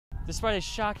Despite a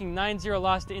shocking 9-0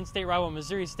 loss to in-state rival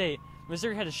Missouri State,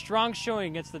 Missouri had a strong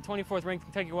showing against the 24th-ranked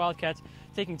Kentucky Wildcats,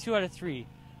 taking 2 out of 3.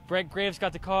 Brett Graves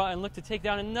got the call and looked to take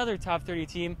down another top 30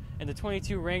 team in the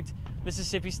 22-ranked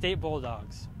Mississippi State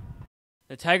Bulldogs.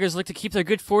 The Tigers looked to keep their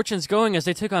good fortunes going as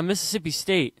they took on Mississippi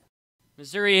State.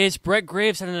 Missouri ace Brett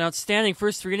Graves had an outstanding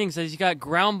first 3 innings as he got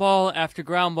ground ball after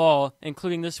ground ball,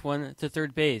 including this one, to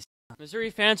third base.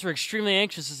 Missouri fans were extremely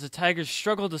anxious as the Tigers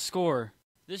struggled to score.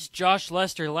 This Josh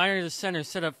Lester, liner to center,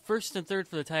 set up first and third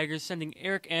for the Tigers, sending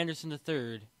Eric Anderson to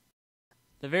third.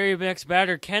 The very next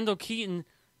batter, Kendall Keaton,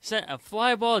 sent a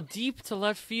fly ball deep to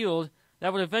left field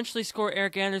that would eventually score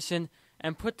Eric Anderson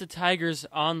and put the Tigers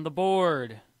on the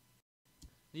board.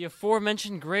 The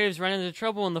aforementioned Graves ran into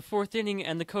trouble in the 4th inning,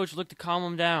 and the coach looked to calm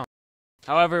him down.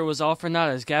 However, it was all for naught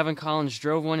as Gavin Collins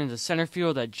drove one into center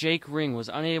field that Jake Ring was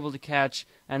unable to catch,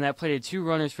 and that plated 2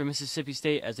 runners for Mississippi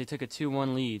State as they took a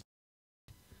 2-1 lead.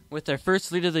 With their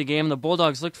first lead of the game, the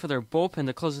Bulldogs looked for their bullpen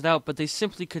to close it out, but they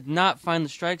simply could not find the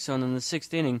strike zone in the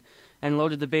 6th inning and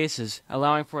loaded the bases,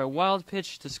 allowing for a wild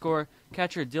pitch to score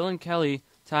catcher Dylan Kelly,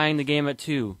 tying the game at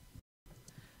 2.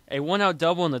 A 1-out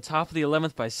double in the top of the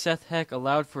 11th by Seth Heck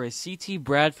allowed for a C.T.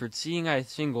 Bradford seeing eye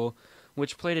single,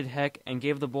 which plated Heck and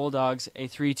gave the Bulldogs a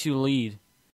 3-2 lead.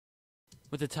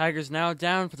 With the Tigers now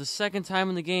down for the 2nd time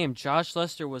in the game, Josh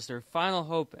Lester was their final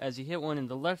hope as he hit one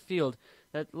into left field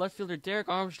that left fielder Derek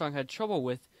Armstrong had trouble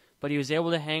with, but he was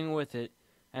able to hang with it,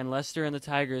 and Lester and the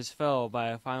Tigers fell by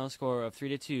a final score of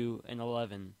 3-2 in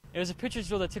 11. It was a pitcher's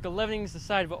duel that took 11 innings to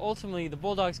decide, but ultimately the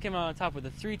Bulldogs came out on top with a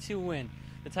 3-2 win.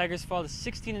 The Tigers fall to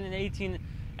 16-18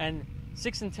 and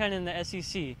 6-10 in the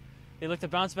SEC. They look to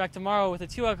bounce back tomorrow with a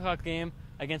 2 o'clock game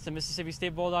against the Mississippi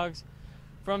State Bulldogs.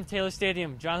 From Taylor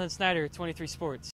Stadium, Jonathan Snyder, 23 Sports.